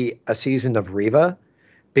rather see a season of Reva,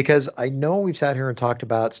 because I know we've sat here and talked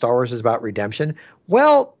about Star Wars is about redemption.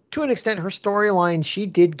 Well, to an extent, her storyline, she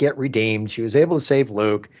did get redeemed. She was able to save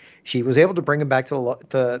Luke. She was able to bring him back to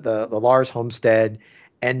the Lars homestead.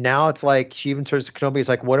 And now it's like she even turns to Kenobi. It's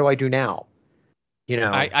like, what do I do now?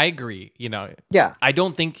 I agree. Yeah. I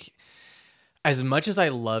don't think, as much as I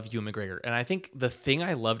love Ewan McGregor, and I think the thing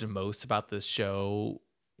I loved most about this show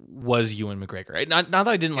was Ewan McGregor. Not that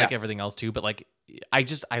I didn't like everything else too, but like I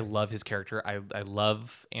love his character. I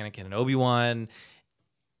love Anakin and Obi-Wan.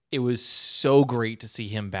 It was so great to see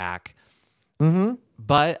him back. Mm-hmm.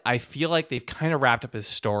 But I feel like they've kind of wrapped up his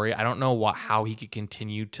story. I don't know how he could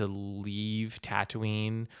continue to leave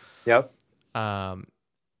Tatooine. Yep.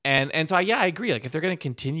 And so I agree. Like if they're going to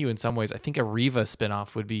continue in some ways, I think a Reva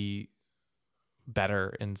spinoff would be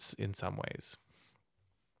better in some ways.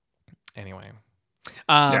 Anyway.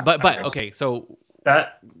 But okay, so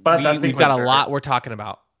we've got a lot we're talking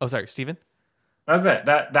about. Oh, sorry, Steven? That's it.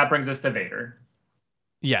 That brings us to Vader.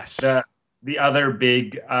 Yes. The other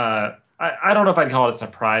big, I don't know if I'd call it a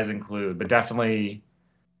surprise include, but definitely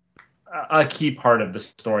a key part of the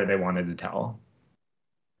story they wanted to tell.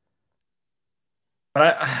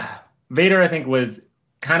 But Vader, I think, was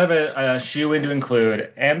kind of a shoe-in to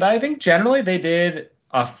include, and I think generally they did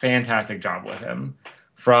a fantastic job with him.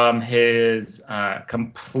 From his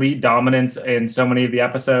complete dominance in so many of the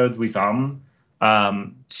episodes we saw him,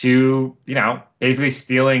 to basically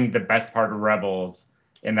stealing the best part of Rebels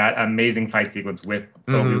in that amazing fight sequence with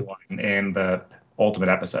Obi-Wan in the ultimate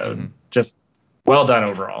episode. Mm-hmm. Just well done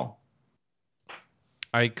overall.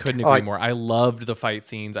 I couldn't agree more. I loved the fight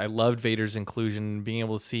scenes. I loved Vader's inclusion, being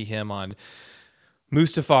able to see him on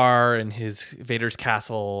Mustafar and his Vader's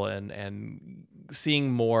castle, and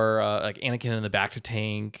seeing more like Anakin in the back to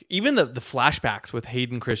tank. Even the flashbacks with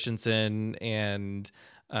Hayden Christensen and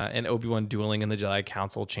Obi-Wan dueling in the Jedi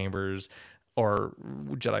Council chambers, or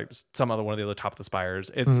Jedi, some other one of the other top of the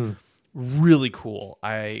spires. It's really cool.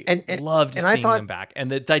 I loved seeing them back,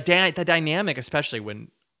 and the dynamic, especially when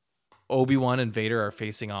Obi-Wan and Vader are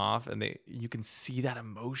facing off, and you can see that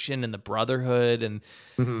emotion and the brotherhood and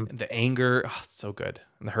the anger. Oh, it's so good,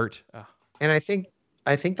 and the hurt. Oh. And I think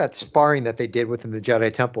that sparring that they did within the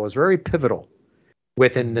Jedi Temple is very pivotal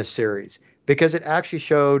within this series, because it actually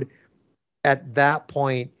showed at that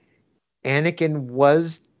point Anakin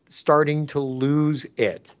was starting to lose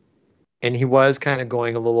it, and he was kind of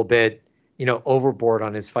going a little bit, overboard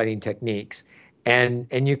on his fighting techniques, and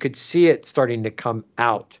you could see it starting to come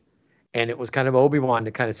out. and it was kind of Obi-Wan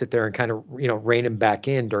to kind of sit there and kind of rein him back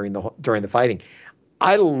in during the fighting.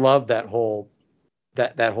 I love that whole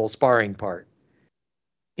sparring part.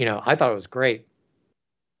 I thought it was great.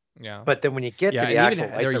 Yeah. But then when you get to the actual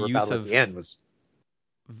lightsaber battle at the end was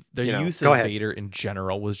their use of Vader in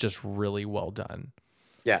general was just really well done.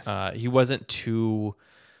 Yes. He wasn't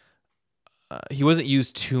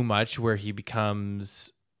used too much where he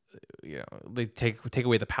becomes, they take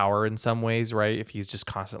away the power in some ways, right? If he's just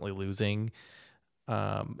constantly losing.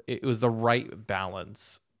 It was the right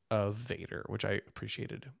balance of Vader, which I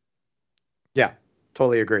appreciated. Yeah,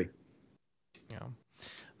 totally agree.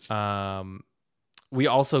 Yeah. We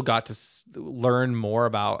also got to learn more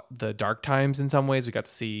about the dark times in some ways. We got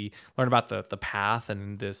to learn about the path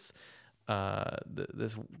and this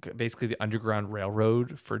basically the underground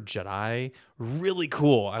railroad for Jedi. Really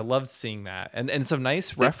cool. I loved seeing that, and some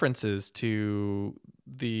nice references to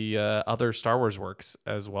the other Star Wars works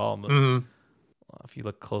as well. If you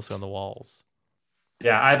look closely on the walls.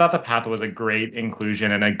 Yeah, I thought the path was a great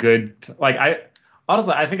inclusion and a good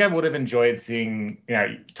honestly, I think I would have enjoyed seeing,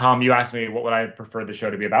 Tom, you asked me what would I prefer the show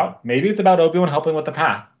to be about. Maybe it's about Obi-Wan helping with the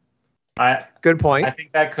path. Good point. I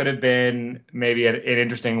think that could have been maybe an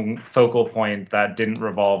interesting focal point that didn't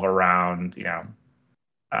revolve around,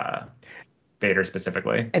 Vader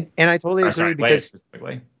specifically. And I totally agree Leia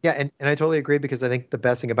specifically. Yeah, and I totally agree because I think the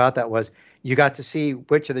best thing about that was you got to see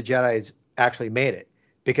which of the Jedis actually made it.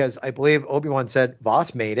 Because I believe Obi-Wan said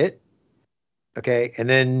Voss made it. Okay, and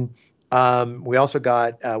then we also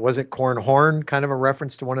got was it Corran Horn, kind of a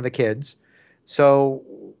reference to one of the kids. So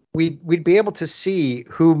we'd be able to see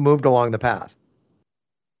who moved along the path.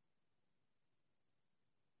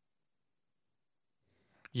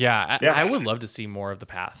 Yeah, I would love to see more of the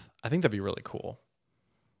path. I think that'd be really cool.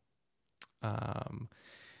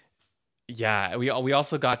 Yeah, we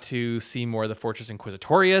also got to see more of the Fortress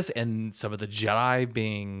Inquisitorius and some of the Jedi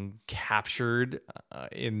being captured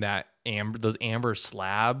in those amber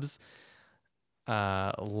slabs.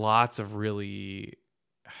 Lots of really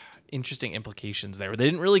interesting implications there. They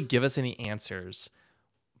didn't really give us any answers,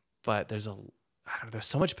 but there's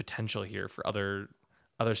so much potential here for other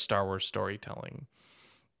Star Wars storytelling.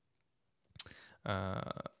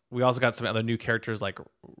 We also got some other new characters like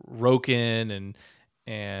Roken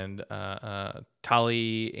and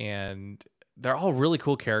Tali, and they're all really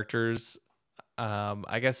cool characters.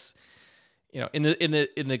 I guess in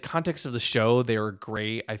the context of the show, they were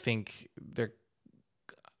great. I think they're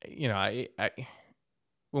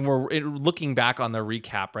when we're looking back on the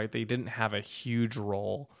recap, right, they didn't have a huge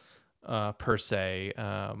role per se,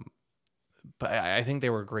 but I think they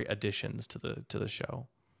were great additions to the show.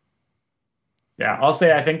 Yeah, I'll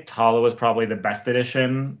say I think Tala was probably the best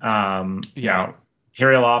addition.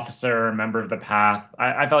 Imperial officer, member of the Path.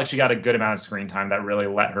 I felt like she got a good amount of screen time that really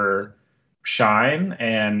let her shine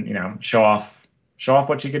and show off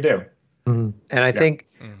what she could do. Mm-hmm. And I think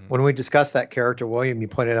when we discussed that character, William, you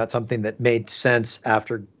pointed out something that made sense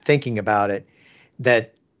after thinking about it,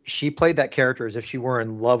 that she played that character as if she were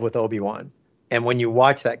in love with Obi-Wan. And when you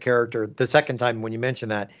watch that character the second time, when you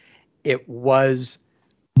mentioned that, it was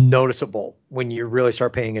noticeable when you really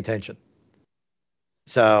start paying attention.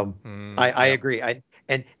 So I agree.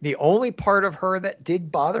 And the only part of her that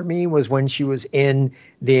did bother me was when she was in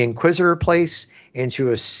the Inquisitor place and she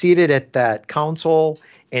was seated at that council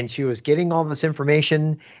and she was getting all this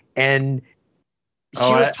information and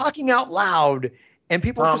she was talking out loud and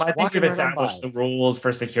people were just I think walking we've right established by. the rules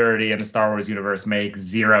for security in the Star Wars universe make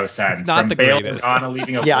zero sense. It's not From the Bail greatest. Organa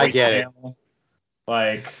leaving a Yeah, I get it. voicemail,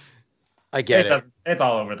 like I get it. It's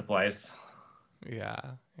all over the place. Yeah.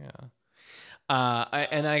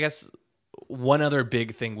 And I guess one other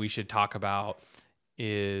big thing we should talk about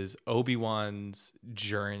is Obi-Wan's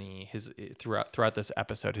journey, his throughout this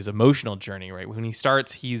episode, his emotional journey, right? When he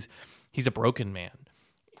starts, he's a broken man.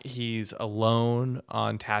 He's alone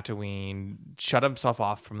on Tatooine, shut himself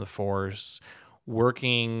off from the Force,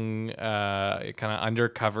 working kind of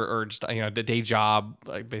undercover or just a day job,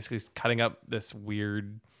 like basically cutting up this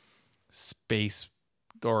weird space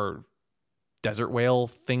or desert whale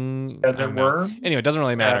thing. Desert worm? Anyway, it doesn't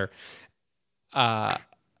really matter.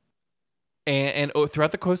 And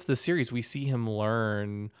throughout the course of the series, we see him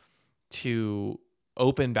learn to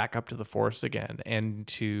open back up to the Force again and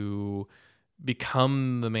to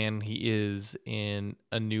become the man he is in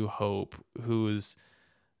A New Hope, who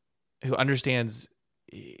understands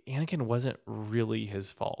Anakin wasn't really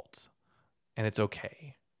his fault, and it's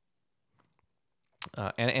okay.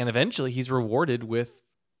 And eventually, he's rewarded with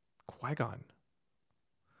Qui-Gon.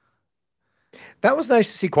 That was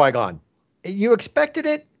nice to see Qui-Gon. You expected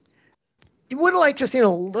it. You would have liked to see a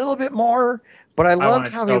little bit more, But I I loved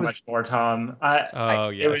wanted how so he was. much more, Tom. Oh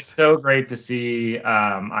It was yes. so great to see.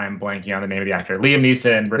 I'm blanking on the name of the actor, Liam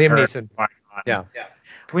Neeson. Return Neeson. as Qui-Gon. Yeah,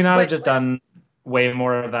 Can we not have But- just done way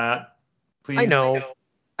more of that, please? I know.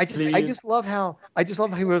 I Please. just love how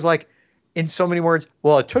he was like, in so many words.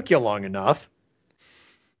 Well, it took you long enough.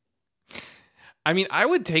 I mean, I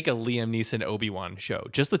would take a Liam Neeson Obi-Wan show.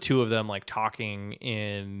 Just the two of them like talking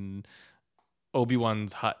in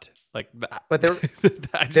Obi-Wan's hut. Like that. But there,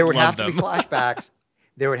 I just there would love have to be them. flashbacks.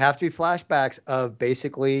 There would have to be flashbacks of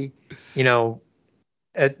basically, a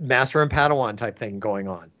Master and Padawan type thing going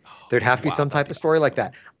on. There'd have to be Wow, some that'd type be of story like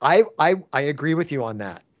awesome. that. I agree with you on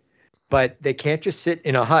that. But they can't just sit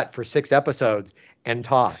in a hut for 6 episodes and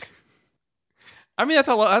talk. I mean, that's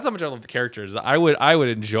how much I love the characters. I would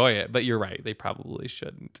enjoy it, but you're right. They probably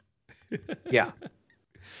shouldn't. Yeah.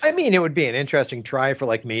 I mean, it would be an interesting try for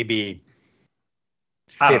like maybe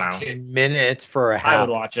I don't know. 15 minutes for a I half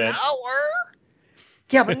would watch it. hour.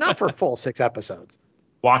 Yeah, but not for full 6 episodes.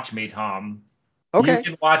 Watch me, Tom. Okay. You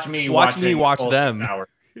can watch me. Watch me watching watch full them. 6 hours.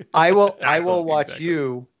 I will Exactly, watch exactly.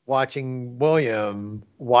 you watching William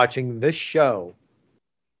watching this show.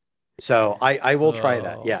 So I will try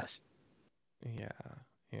that. Oh. Yes. Yeah.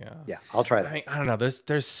 Yeah, I'll try that. I mean, I don't know.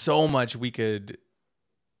 There's so much we could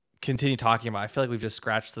continue talking about. I feel like we've just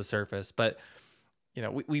scratched the surface, but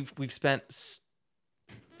we've spent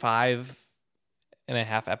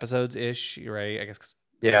 5.5 episodes ish, right? I guess 'cause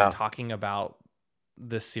Yeah. talking about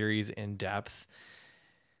this series in depth.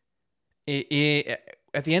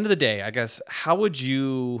 At the end of the day, I guess, how would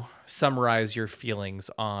you summarize your feelings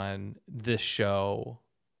on this show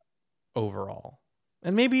overall,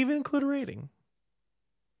 and maybe even include a rating?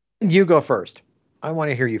 You go first. I want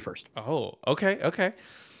to hear you first. Oh, okay.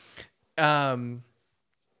 Kenobi,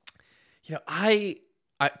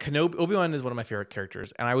 Obi-Wan is one of my favorite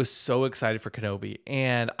characters, and I was so excited for Kenobi,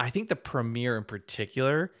 and I think the premiere in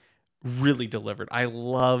particular really delivered. I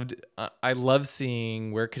loved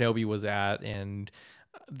seeing where Kenobi was at, and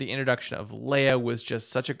the introduction of Leia was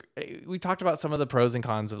just we talked about some of the pros and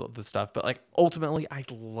cons of the stuff, but like ultimately I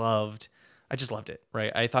just loved it,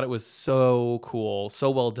 right? I thought it was so cool, so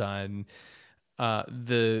well done.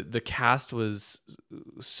 The cast was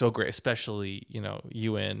so great, especially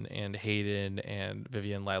Ewan and Hayden and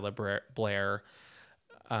Vivian Lila Blair,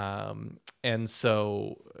 and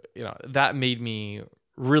so that made me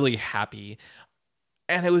really happy,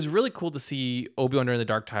 and it was really cool to see Obi-Wan during the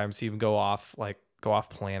dark times, see him go off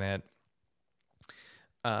planet.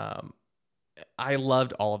 I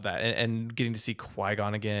loved all of that, and getting to see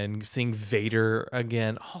Qui-Gon again, seeing Vader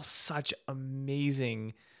again, all such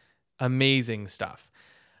amazing stuff.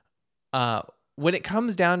 When it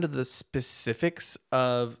comes down to the specifics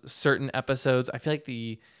of certain episodes, I feel like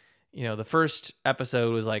the first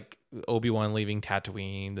episode was like Obi-Wan leaving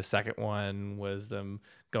Tatooine. The second one was them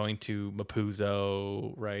going to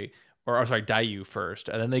Mapuzo, right? Or sorry, Dayu first,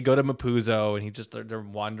 and then they go to Mapuzo, and they're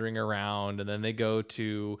wandering around, and then they go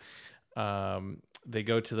to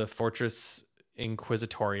the Fortress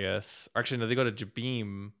Inquisitorius. Actually, no, they go to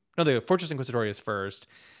Jabim. No, the Fortress Inquisitorius first,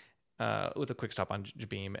 with a quick stop on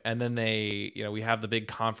Jabim, and then we have the big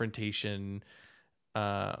confrontation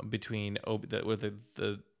between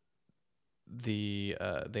they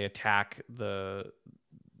attack the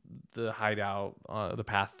hideout, the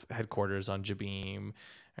Path headquarters on Jabim.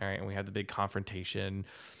 All right, and we had the big confrontation.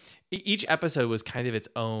 Each episode was kind of its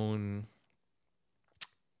own.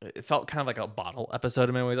 It felt kind of like a bottle episode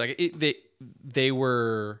in many ways. Like they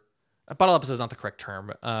were. A bottle episode is not the correct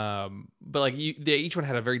term, but like each one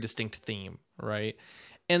had a very distinct theme, right?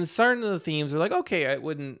 And certain of the themes were like, okay,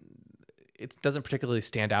 it doesn't particularly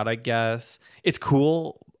stand out, I guess. It's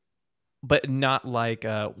cool, but not like,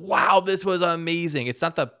 wow, this was amazing. It's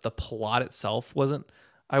not the plot itself wasn't,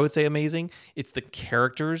 I would say, amazing. It's the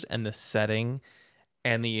characters and the setting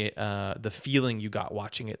and the feeling you got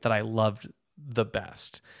watching it that I loved the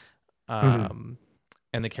best, and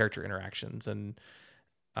the character interactions and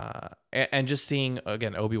just seeing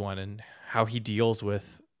again Obi-Wan and how he deals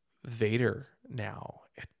with Vader now.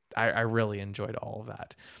 I really enjoyed all of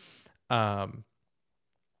that.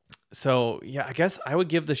 So yeah, I guess I would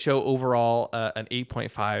give the show overall an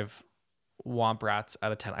 8.5 Womp Rats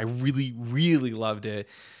out of 10. I really, really loved it.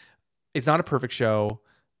 It's not a perfect show,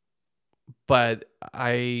 but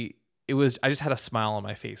I just had a smile on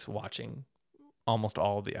my face watching almost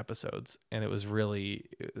all of the episodes, and it was really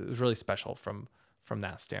special from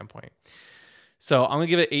that standpoint. So I'm gonna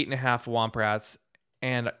give it 8.5 Womp Rats,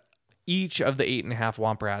 and each of the 8.5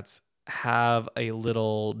 Womp Rats have a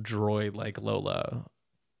little droid like Lola,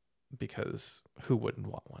 because who wouldn't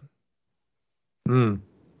want one?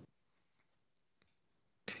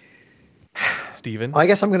 Steven? I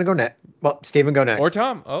guess I'm going to go next. Well, Steven, go next. Or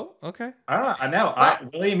Tom. Oh, okay. I know.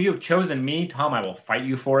 William, you have chosen me. Tom, I will fight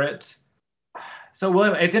you for it. So,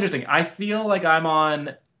 William, it's interesting. I feel like I'm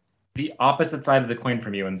on the opposite side of the coin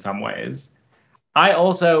from you in some ways. I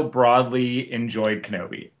also broadly enjoyed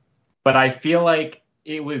Kenobi, but I feel like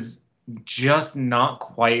it was just not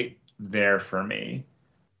quite there for me.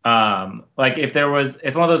 Like if there was,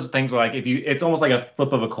 it's one of those things where like it's almost like a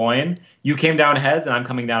flip of a coin. You came down heads, and I'm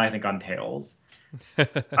coming down, I think, on tails.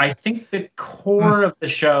 I think the core of the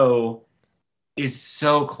show is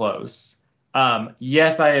so close.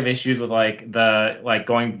 Yes, I have issues with like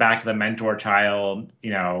going back to the mentor child,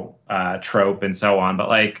 trope and so on. But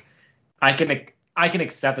like, I can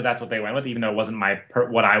accept that that's what they went with, even though it wasn't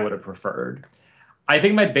what I would have preferred. I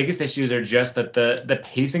think my biggest issues are just that the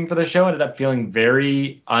pacing for the show ended up feeling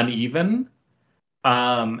very uneven.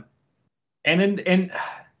 And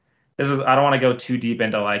this is, I don't want to go too deep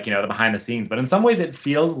into like, the behind the scenes, but in some ways it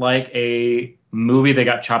feels like a movie that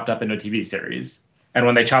got chopped up into a TV series. And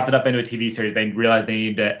when they chopped it up into a TV series, they realized they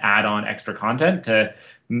needed to add on extra content to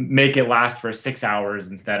make it last for 6 hours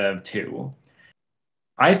instead of 2.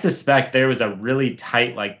 I suspect there was a really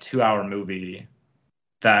tight, like 2-hour movie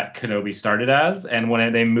that Kenobi started as, and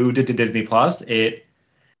when they moved it to Disney Plus, they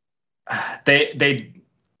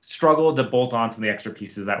struggled to bolt on some of the extra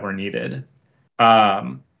pieces that were needed.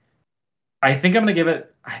 I think I'm gonna give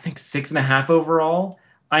it 6.5 overall.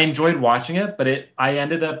 I enjoyed watching it, but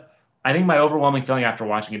I think my overwhelming feeling after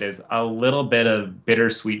watching it is a little bit of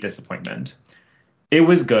bittersweet disappointment. It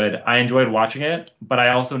was good. I enjoyed watching it, but I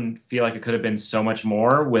also feel like it could have been so much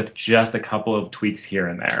more with just a couple of tweaks here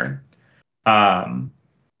and there. But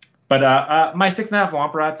my 6.5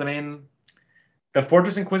 Womp Rats, I mean, the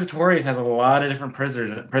Fortress Inquisitorius has a lot of different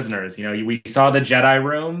prisoners. We saw the Jedi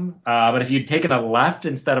room, but if you'd taken a left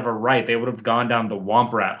instead of a right, they would have gone down the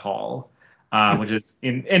Womp Rat Hall, which is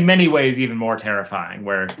in many ways even more terrifying,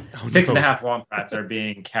 where 6.5 Womp Rats are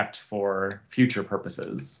being kept for future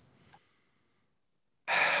purposes.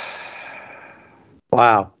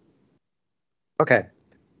 Wow. Okay.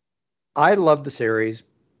 I love the series.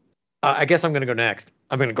 I guess I'm going to go next.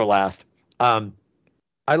 I'm going to go last.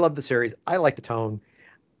 I love the series. I like the tone.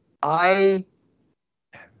 I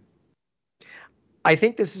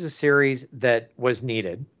think this is a series that was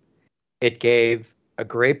needed. It gave a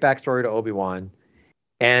great backstory to Obi-Wan,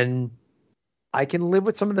 and I can live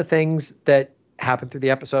with some of the things that happened through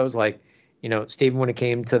the episodes, like, Stephen, when it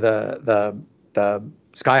came to the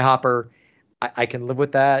Skyhopper, I can live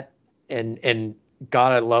with that. And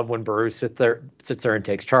God, I love when Beru sits there and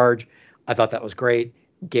takes charge. I thought that was great.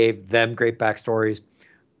 Gave them great backstories.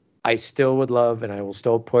 I still would love, and I will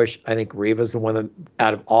still push, I think Reva's the one that,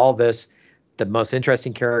 out of all this, the most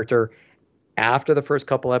interesting character. After the first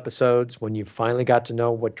couple episodes, when you finally got to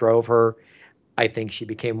know what drove her, I think she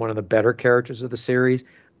became one of the better characters of the series.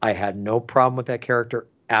 I had no problem with that character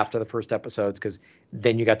after the first episodes, because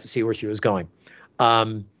then you got to see where she was going.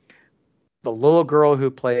 The little girl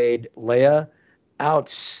who played Leia,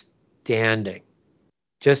 outstanding.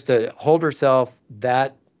 Just to hold herself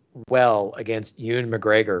that well against Ewan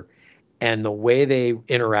McGregor, and the way they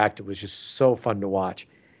interacted was just so fun to watch.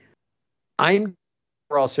 I'm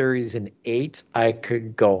overall series an 8. I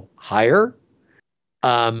could go higher.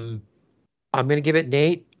 I'm going to give it an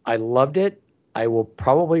 8. I loved it. I will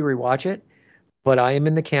probably rewatch it, but I am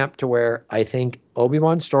in the camp to where I think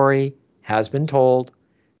Obi-Wan's story has been told.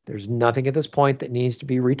 There's nothing at this point that needs to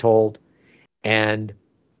be retold, and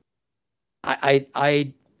I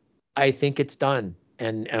think it's done.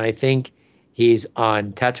 And I think he's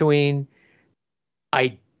on Tatooine.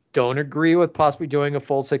 I don't agree with possibly doing a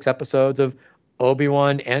full 6 episodes of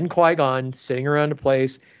Obi-Wan and Qui-Gon sitting around a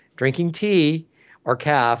place, drinking tea or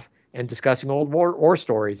calf and discussing old war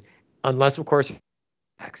stories, unless, of course,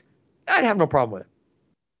 I'd have no problem with it.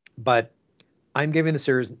 But I'm giving the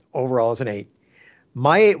series overall as an 8.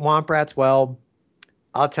 My 8 Womp Rats, well,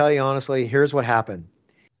 I'll tell you honestly, here's what happened.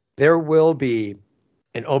 There will be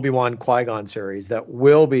an Obi-Wan Qui-Gon series that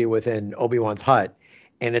will be within Obi-Wan's hut.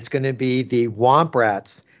 And it's going to be the Womp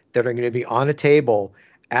Rats that are going to be on a table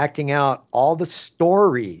acting out all the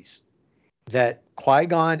stories that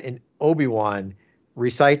Qui-Gon and Obi-Wan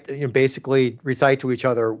basically recite to each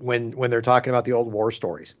other when they're talking about the old war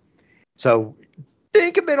stories. So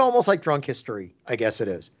think of it almost like drunk history, I guess it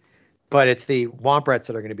is. But it's the Womp Rats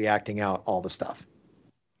that are going to be acting out all the stuff.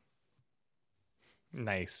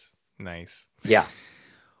 Nice. Yeah.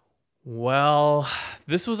 Well,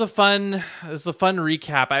 this was a fun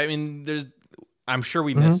recap. I mean, I'm sure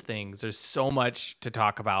we missed things. There's so much to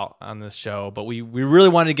talk about on this show, but we really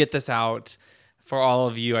wanted to get this out. for all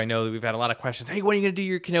of you. I know that we've had a lot of questions. Hey, when are you going to do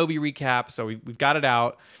your Kenobi recap? So we've got it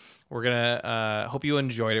out. We're going to hope you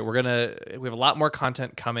enjoyed it. We have a lot more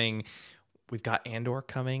content coming. We've got Andor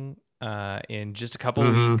coming in just a couple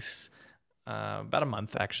of weeks, about a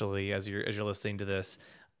month actually, as you're listening to this.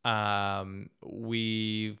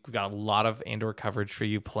 We've got a lot of Andor coverage for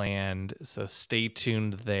you planned, so stay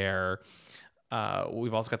tuned there.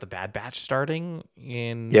 We've also got the Bad Batch starting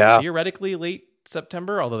in theoretically late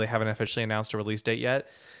September, although they haven't officially announced a release date yet.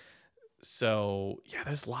 So yeah,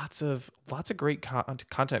 there's lots of great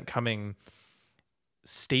content coming.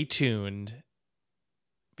 Stay tuned,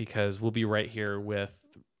 because we'll be right here with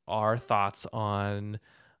our thoughts on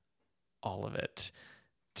all of it.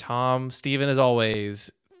 Tom, Steven, as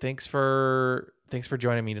always, thanks for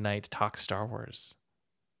joining me tonight to talk Star Wars.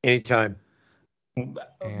 Anytime. And,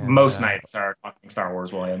 most nights are talking Star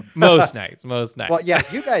Wars, William. Most nights. Well, yeah,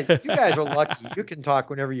 you guys are lucky. You can talk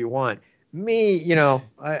whenever you want. Me,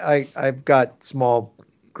 I've got small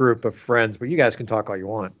group of friends, but you guys can talk all you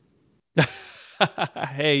want.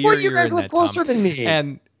 Hey, you guys live closer than me,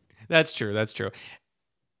 and that's true. So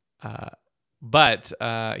I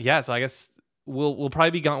guess we'll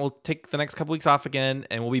probably be gone. We'll take the next couple weeks off again,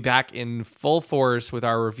 and we'll be back in full force with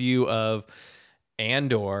our review of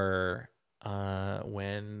Andor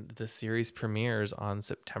when the series premieres on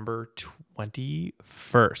September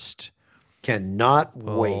 21st. Cannot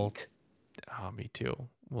wait. Oh, me too.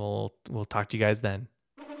 We'll talk to you guys then.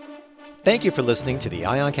 Thank you for listening to the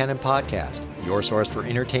Ion Cannon Podcast, your source for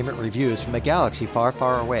entertainment reviews from a galaxy far,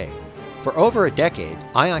 far away. For over a decade,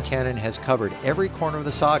 Ion Cannon has covered every corner of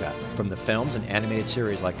the saga, from the films and animated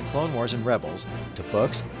series like The Clone Wars and Rebels, to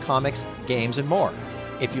books, comics, games, and more.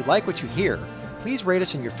 If you like what you hear, please rate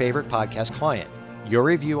us in your favorite podcast client. Your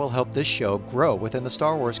review will help this show grow within the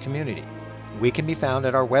Star Wars community. We can be found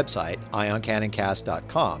at our website,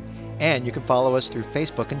 ioncanoncast.com, and you can follow us through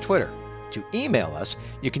Facebook and Twitter. To email us,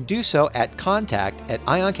 you can do so at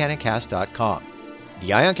contact@ioncanoncast.com.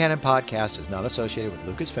 The Ion Cannon Podcast is not associated with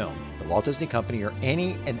Lucasfilm, the Walt Disney Company, or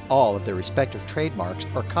any and all of their respective trademarks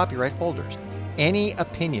or copyright holders. Any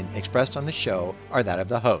opinion expressed on the show are that of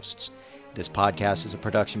the hosts. This podcast is a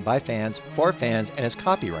production by fans, for fans, and is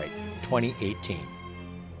copyright 2018.